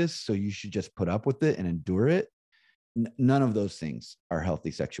like this, so you should just put up with it and endure it. None of those things are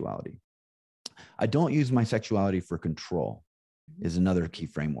healthy sexuality. I don't use my sexuality for control is another key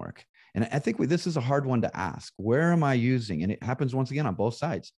framework. And I think this is a hard one to ask. Where am I using? And it happens once again on both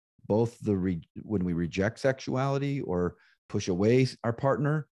sides, both when we reject sexuality or push away our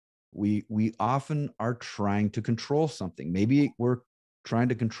partner, we often are trying to control something. Maybe we're trying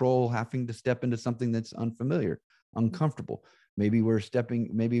to control having to step into something that's unfamiliar, uncomfortable. Maybe we're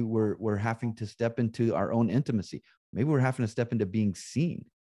having to step into our own intimacy. Maybe we're having to step into being seen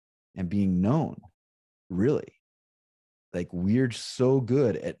and being known. Really, like we're so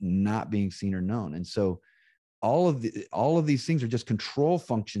good at not being seen or known. And so all of these things are just control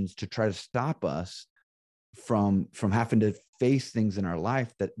functions to try to stop us from having to face things in our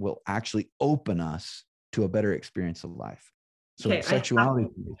life that will actually open us to a better experience of life. So okay, sexuality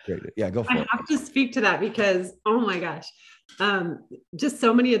is great. Yeah, go for it. I have to speak to that because, oh my gosh, just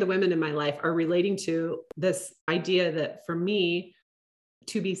so many of the women in my life are relating to this idea that for me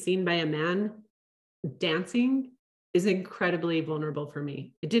to be seen by a man dancing is incredibly vulnerable for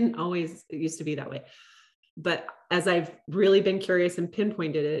me. It used to be that way. But as I've really been curious and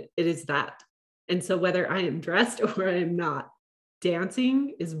pinpointed it, it is that. And so whether I am dressed or I am not,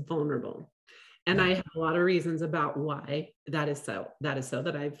 dancing is vulnerable. And I have a lot of reasons about why that is so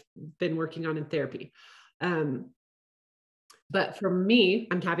that I've been working on in therapy. But for me,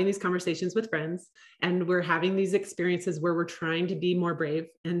 I'm having these conversations with friends and we're having these experiences where we're trying to be more brave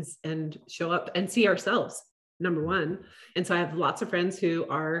and show up and see ourselves, number one. And so I have lots of friends who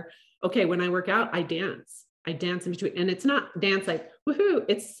are, okay, when I work out, I dance in between. And it's not dance like, woohoo,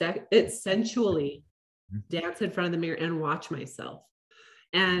 it's sensually dance in front of the mirror and watch myself.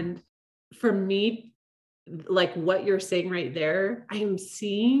 And for me, like what you're saying right there, I am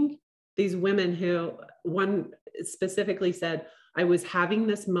seeing these women who, one specifically said, I was having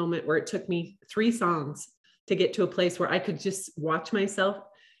this moment where it took me 3 songs to get to a place where I could just watch myself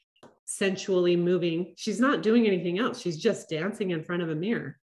sensually moving. She's not doing anything else. She's just dancing in front of a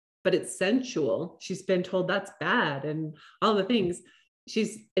mirror, but it's sensual. She's been told that's bad and all the things.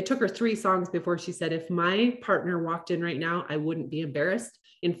 It took her 3 songs before she said, if my partner walked in right now, I wouldn't be embarrassed.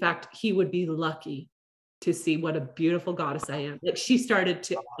 In fact, he would be lucky to see what a beautiful goddess I am. Like she started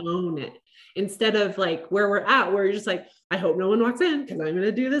to own it instead of like where we're at, where you're just like, I hope no one walks in because I'm going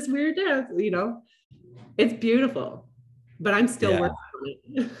to do this weird dance. It's beautiful, but I'm still working on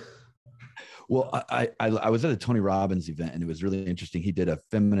it. Well, I was at a Tony Robbins event and it was really interesting. He did a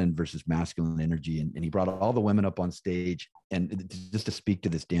feminine versus masculine energy and he brought all the women up on stage and just to speak to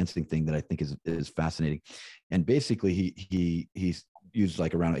this dancing thing that I think is fascinating. And basically he's used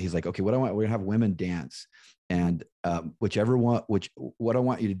like around it. He's like, okay, we're going to have women dance. And what I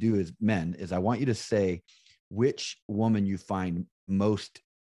want you to do is men is I want you to say which woman you find most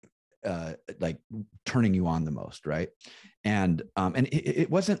like turning you on the most. Right. And it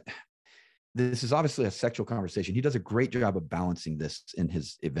wasn't, this is obviously a sexual conversation. He does a great job of balancing this in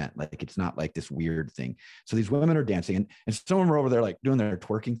his event. Like, it's not like this weird thing. So these women are dancing and some of them are over there, like doing their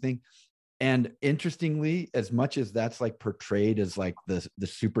twerking thing. And interestingly, as much as that's like portrayed as like the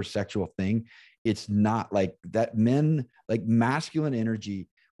super sexual thing, it's not like that. Men, like masculine energy,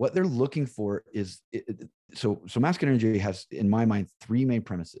 what they're looking for is, so masculine energy has, in my mind, 3 main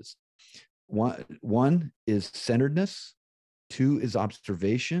premises. One is centeredness, 2 is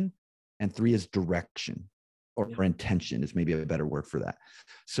observation, and 3 is direction or intention is maybe a better word for that.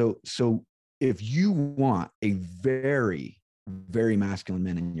 So if you want a very, very masculine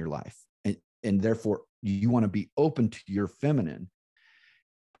man in your life, and therefore you want to be open to your feminine,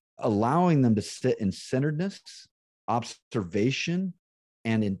 allowing them to sit in centeredness, observation,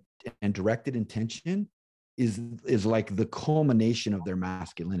 and directed intention is like the culmination of their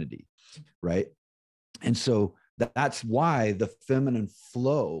masculinity, right? And so That's why the feminine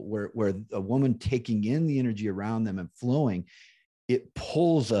flow, where a woman taking in the energy around them and flowing, it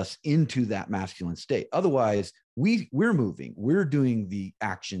pulls us into that masculine state. Otherwise, we're moving, we're doing the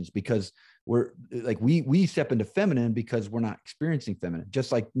actions because we're like, we step into feminine because we're not experiencing feminine.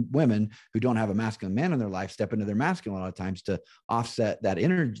 Just like women who don't have a masculine man in their life step into their masculine a lot of times to offset that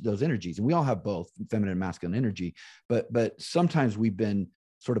energy, those energies. And we all have both feminine and masculine energy, but sometimes we've been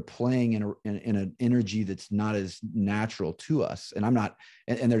sort of playing in an energy that's not as natural to us. And I'm not,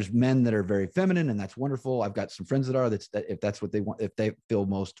 and there's men that are very feminine, and that's wonderful. I've got some friends that are, that if that's what they want, if they feel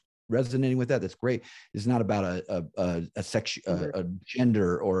most resonating with that, that's great. It's not about a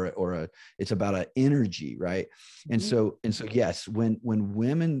gender or it's about an energy, right? And so yes, when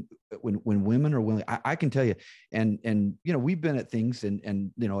women are willing, I can tell you, and you know, we've been at things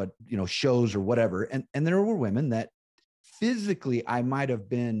and you know, at shows or whatever, and there were women that physically I might have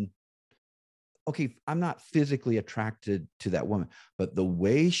been, okay, I'm not physically attracted to that woman, but the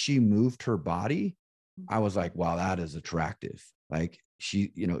way she moved her body, I was like, wow, that is attractive. Like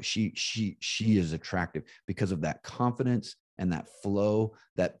she is attractive because of that confidence and that flow,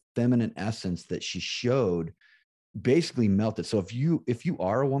 that feminine essence that she showed, basically melted. So if you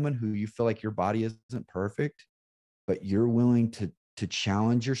are a woman who you feel like your body isn't perfect, but you're willing to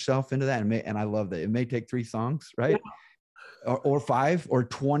challenge yourself into that, and I love that. It may take 3 songs, right? Yeah. Or 5 or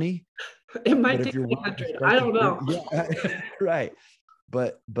 20. It might take 100. I don't know. Yeah, right.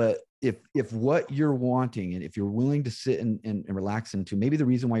 But if what you're wanting, and if you're willing to sit and relax into, maybe the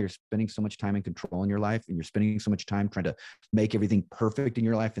reason why you're spending so much time in control in your life, and you're spending so much time trying to make everything perfect in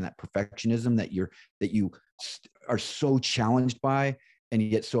your life, and that perfectionism that you are so challenged by, and you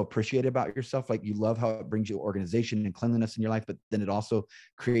get so appreciated about yourself, like you love how it brings you organization and cleanliness in your life, but then it also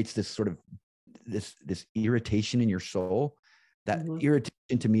creates this sort of this irritation in your soul. That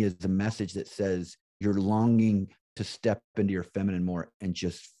irritation to me is a message that says you're longing to step into your feminine more and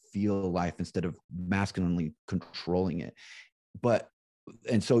just feel life instead of masculinely controlling it.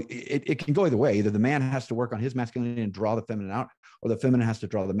 And so it can go either way. Either the man has to work on his masculinity and draw the feminine out, or the feminine has to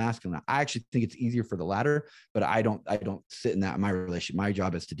draw the masculine out. I actually think it's easier for the latter, but I don't sit in that in my relationship. My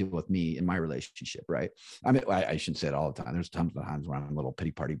job is to deal with me in my relationship, right? I mean, I shouldn't say it all the time. There's times where I'm a little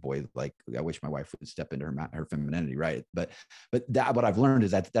pity party boy. Like, I wish my wife would step into her femininity, right? But that, what I've learned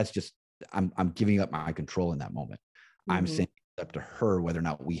is that's just, I'm giving up my control in that moment. I'm saying it's up to her whether or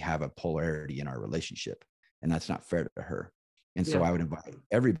not we have a polarity in our relationship, and that's not fair to her. And so I would invite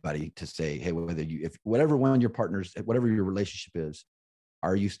everybody to say, hey, whatever one your partners, whatever your relationship is,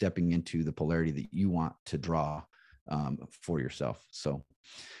 are you stepping into the polarity that you want to draw for yourself? So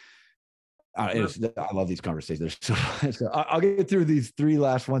I love these conversations. So I'll get through these 3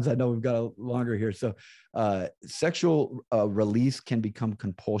 last ones. I know we've got a longer here. So sexual release can become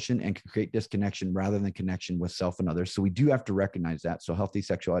compulsion and can create disconnection rather than connection with self and others. So we do have to recognize that. So healthy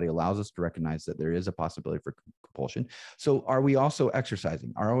sexuality allows us to recognize that there is a possibility for compulsion. So are we also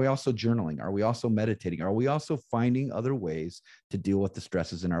exercising? Are we also journaling? Are we also meditating? Are we also finding other ways to deal with the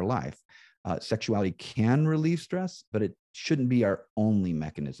stresses in our life? Sexuality can relieve stress, but it shouldn't be our only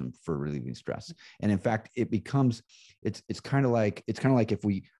mechanism for relieving stress. And in fact, it's kind of like if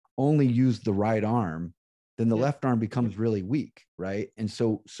we only use the right arm, then the left arm becomes really weak, right? And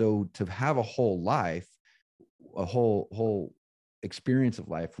so to have a whole life, a whole experience of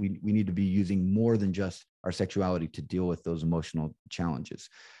life, we need to be using more than just our sexuality to deal with those emotional challenges.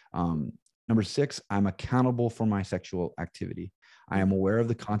 Number 6, I'm accountable for my sexual activity. I am aware of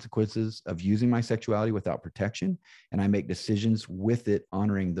the consequences of using my sexuality without protection, and I make decisions with it,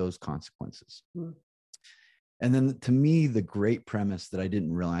 honoring those consequences. And then to me, the great premise that I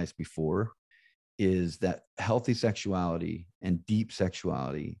didn't realize before is that healthy sexuality and deep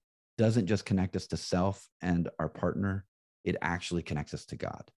sexuality doesn't just connect us to self and our partner, it actually connects us to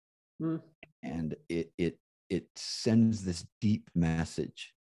God. And it sends this deep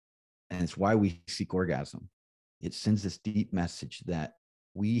message. And it's why we seek orgasm. It sends this deep message that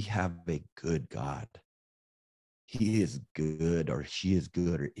we have a good God. He is good, or she is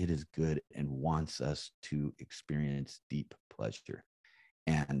good, or it is good, and wants us to experience deep pleasure.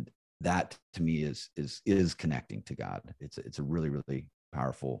 And that to me is connecting to God. It's a really, really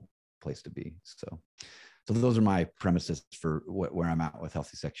powerful place to be. So those are my premises for where I'm at with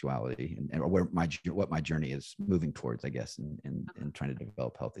healthy sexuality, and what my journey is moving towards, I guess, and trying to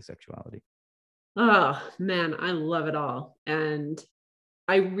develop healthy sexuality. Oh man, I love it all. And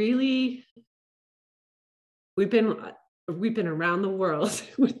we've been around the world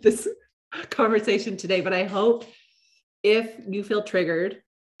with this conversation today, but I hope if you feel triggered,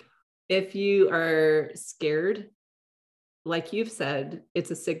 if you are scared, like you've said,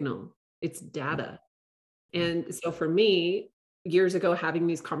 it's a signal, it's data. And so for me, years ago, having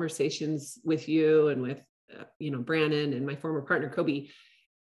these conversations with you and with, Brandon and my former partner, Kobe,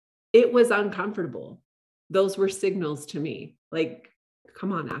 it was uncomfortable. Those were signals to me like,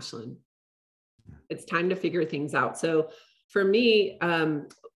 come on, Ashlyn, it's time to figure things out. So for me,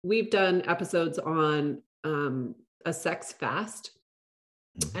 we've done episodes on a sex fast.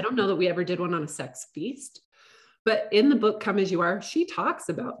 I don't know that we ever did one on a sex feast, but in the book, Come As You Are, she talks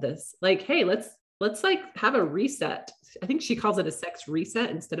about this. Like, hey, let's like have a reset. I think she calls it a sex reset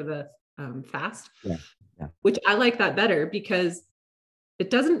instead of a fast, Yeah. Yeah. Which I like that better because it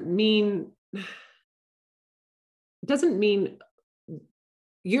doesn't mean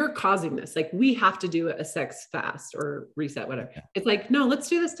you're causing this. Like we have to do a sex fast or reset, whatever. Yeah. It's like, no, let's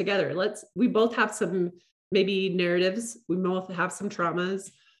do this together. We both have some maybe narratives. We both have some traumas.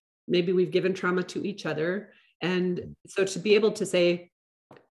 Maybe we've given trauma to each other. And so to be able to say,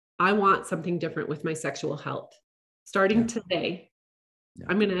 I want something different with my sexual health. Starting today,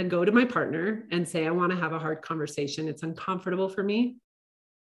 I'm going to go to my partner and say, I want to have a hard conversation. It's uncomfortable for me,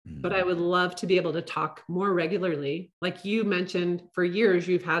 but I would love to be able to talk more regularly. Like you mentioned, for years,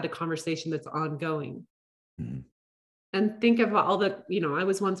 you've had a conversation that's ongoing. And think of all the, I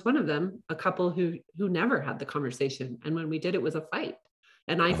was once one of them, a couple who never had the conversation. And when we did, it was a fight.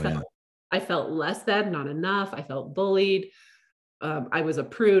 And I felt less than, not enough. I felt bullied. I was a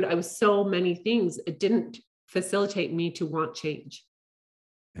prude. I was so many things. It didn't facilitate me to want change.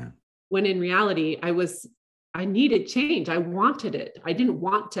 Yeah. When in reality, I needed change. I wanted it. I didn't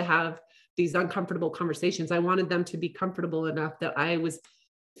want to have these uncomfortable conversations. I wanted them to be comfortable enough that I was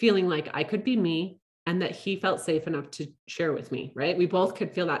feeling like I could be me and that he felt safe enough to share with me, right? We both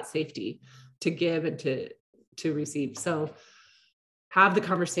could feel that safety to give and to receive. So have the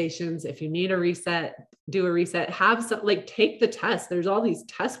conversations. If you need a reset, do a reset. Have some, like, take the test. There's all these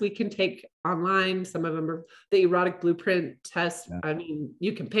tests we can take online. Some of them are the erotic blueprint test. Yeah. I mean,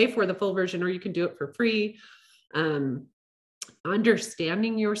 you can pay for the full version or you can do it for free.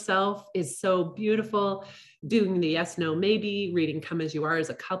 Understanding yourself is so beautiful. Doing the yes, no, maybe, reading Come As You Are as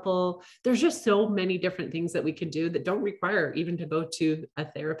a couple. There's just so many different things that we can do that don't require even to go to a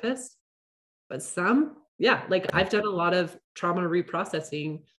therapist, but some, like I've done a lot of trauma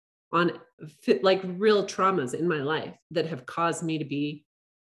reprocessing on like real traumas in my life that have caused me to be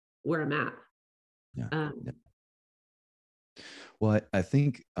where I'm at. Well, I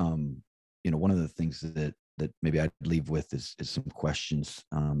think, one of the things that maybe I'd leave with is some questions.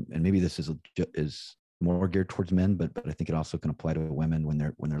 And maybe this is more geared towards men, but I think it also can apply to women when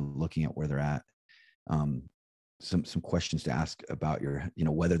they're looking at where they're at. Some questions to ask about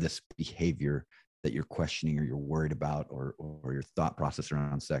whether this behavior that you're questioning or you're worried about or your thought process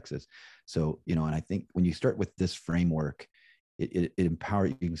around sex is. So, and I think when you start with this framework, it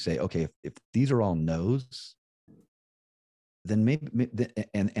empowers you. You can say, okay, if these are all no's, then maybe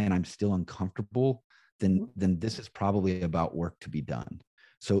and I'm still uncomfortable, then this is probably about work to be done.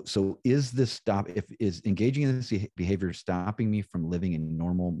 So is engaging in this behavior stopping me from living a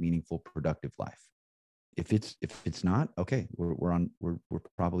normal, meaningful, productive life? If it's not, okay, we're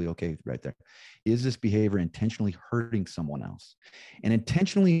probably okay right there. Is this behavior intentionally hurting someone else? And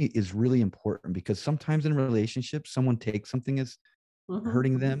intentionally is really important because sometimes in relationships, someone takes something as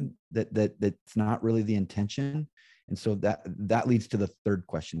hurting them that's not really the intention. And so that leads to the third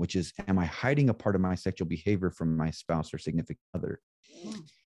question, which is, am I hiding a part of my sexual behavior from my spouse or significant other?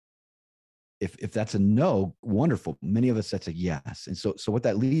 If that's a no, wonderful. Many of us, that's a yes. And so what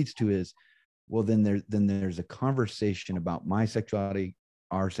that leads to is, well, then there's a conversation about my sexuality,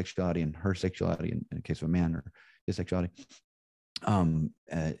 our sexuality, and her sexuality, in the case of a man, or his sexuality. And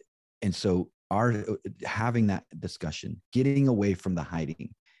so having that discussion, getting away from the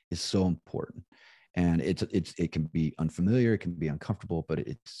hiding, is so important. And it can be unfamiliar, it can be uncomfortable, but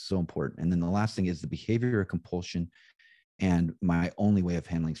it's so important. And then the last thing is the behavior of compulsion and my only way of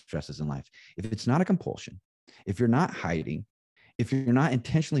handling stresses in life. If it's not a compulsion, if you're not hiding, if you're not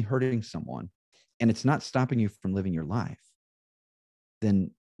intentionally hurting someone, and it's not stopping you from living your life, then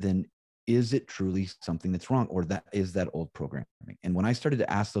is it truly something that's wrong, or is that old programming? And when I started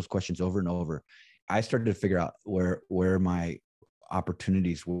to ask those questions over and over, I started to figure out where my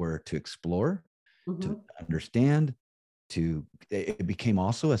opportunities were to explore, to understand, it became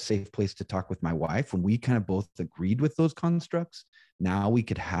also a safe place to talk with my wife. When we kind of both agreed with those constructs, now we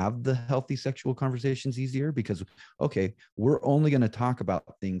could have the healthy sexual conversations easier because, okay, we're only going to talk about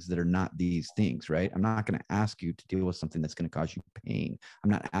things that are not these things, right? I'm not going to ask you to deal with something that's going to cause you pain. I'm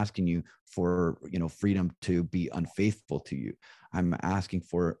not asking you for, freedom to be unfaithful to you. I'm asking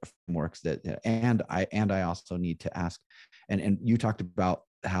for frameworks and I also need to ask, and you talked about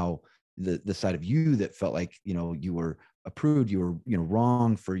how the side of you that felt like, you were approved, you were,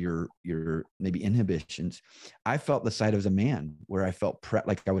 wrong for your maybe inhibitions. I felt the side as a man where I felt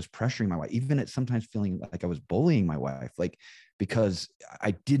like I was pressuring my wife, even at sometimes feeling like I was bullying my wife, like, because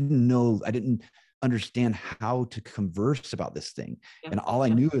I didn't understand how to converse about this thing. And all I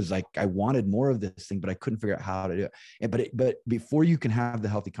knew is like, I wanted more of this thing, but I couldn't figure out how to do it. But before you can have the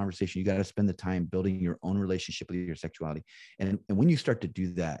healthy conversation, you got to spend the time building your own relationship with your sexuality. And when you start to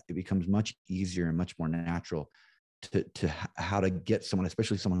do that, it becomes much easier and much more natural to how to get someone,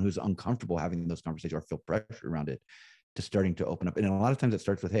 especially someone who's uncomfortable having those conversations or feel pressure around it, to starting to open up. And a lot of times it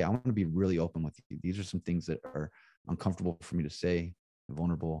starts with, hey, I want to be really open with you. These are some things that are uncomfortable for me to say,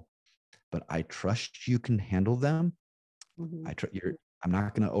 vulnerable, but I trust you can handle them. Mm-hmm. I'm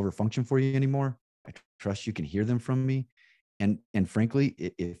not going to overfunction for you anymore. I trust you can hear them from me. And frankly,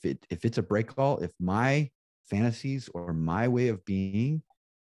 if it's a break all, if my fantasies or my way of being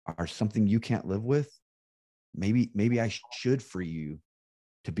are something you can't live with, maybe I should free you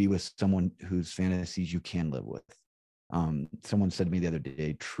to be with someone whose fantasies you can live with. Someone said to me the other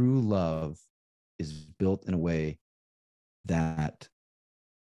day, true love is built in a way that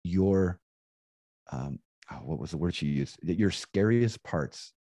your what was the word she used? That your scariest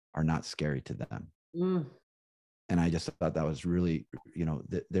parts are not scary to them. And I just thought that was really,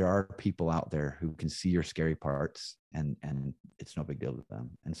 there are people out there who can see your scary parts, and it's no big deal to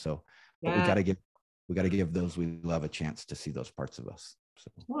them. And so, but we got to give those we love a chance to see those parts of us.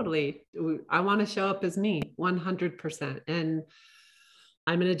 So. Totally. I want to show up as me 100%. And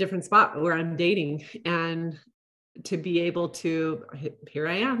I'm in a different spot where I'm dating, and to be able to, here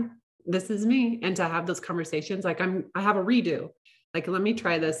I am, this is me. And to have those conversations, like I have a redo, like, let me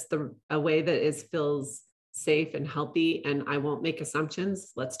try this a way that feels safe and healthy, and I won't make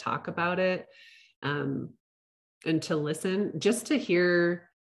assumptions. Let's talk about it. And to listen, just to hear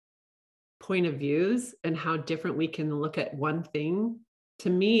point of views and how different we can look at one thing, to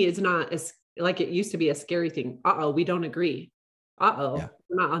me is not as like it used to be a scary thing. We don't agree. We're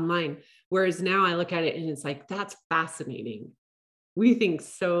not online. Whereas now I look at it and it's like, that's fascinating. We think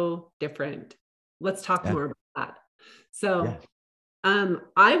so different. Let's talk more about that. So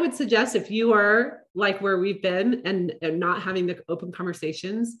I would suggest, if you are like where we've been and not having the open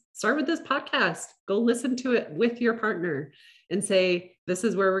conversations, start with this podcast. Go listen to it with your partner and say, this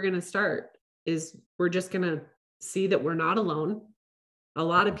is where we're going to start. We're just going to see that we're not alone. A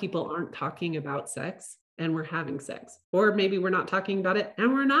lot of people aren't talking about sex, and we're having sex, or maybe we're not talking about it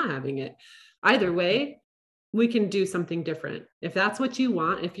and we're not having it. Either way, we can do something different. If that's what you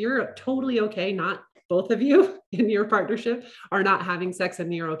want, if you're totally okay, not both of you in your partnership are not having sex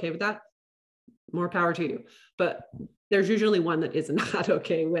and you're okay with that, more power to you. But there's usually one that is not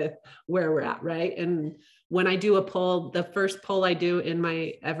okay with where we're at, right? And when I do a poll, the first poll I do in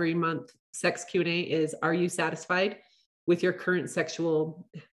my every month sex Q&A is, are you satisfied with your current sexual,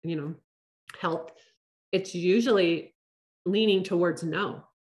 health? It's usually leaning towards no.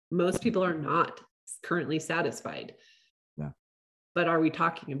 Most people are not currently satisfied. Yeah. But are we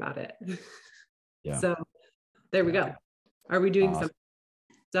talking about it? Yeah. So there we go. Are we doing something?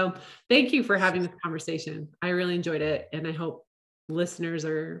 So thank you for having this conversation. I really enjoyed it. And I hope listeners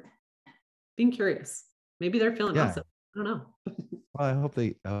are being curious. Maybe they're feeling awesome. I don't know. Well,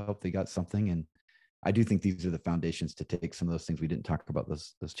 I hope they got something. And I do think these are the foundations to take some of those things we didn't talk about,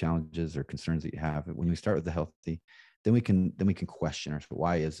 those challenges or concerns that you have. When we start with the healthy, then we can question ourselves.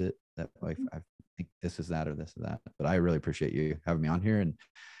 Why is it that I think this is that or this is that? But I really appreciate you having me on here. And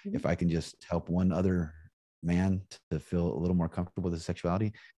if I can just help one other man to feel a little more comfortable with his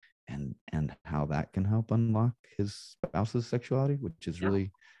sexuality, and how that can help unlock his spouse's sexuality, which is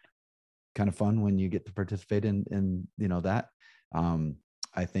really kind of fun when you get to participate in that.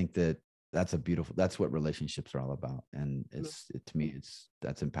 I think that's what relationships are all about. And to me,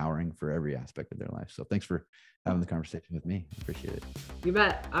 that's empowering for every aspect of their life. So thanks for having the conversation with me. I appreciate it. You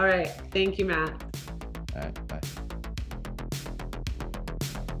bet. All right. Thank you, Matt. All right. Bye.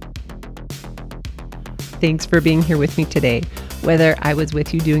 Thanks for being here with me today, whether I was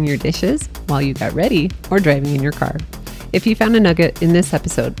with you doing your dishes while you got ready or driving in your car. If you found a nugget in this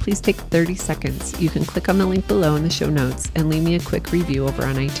episode, please take 30 seconds. You can click on the link below in the show notes and leave me a quick review over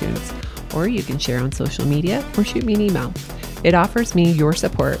on iTunes, or you can share on social media or shoot me an email. It offers me your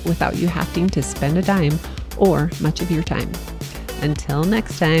support without you having to spend a dime or much of your time. Until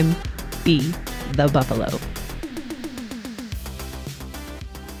next time, be the buffalo.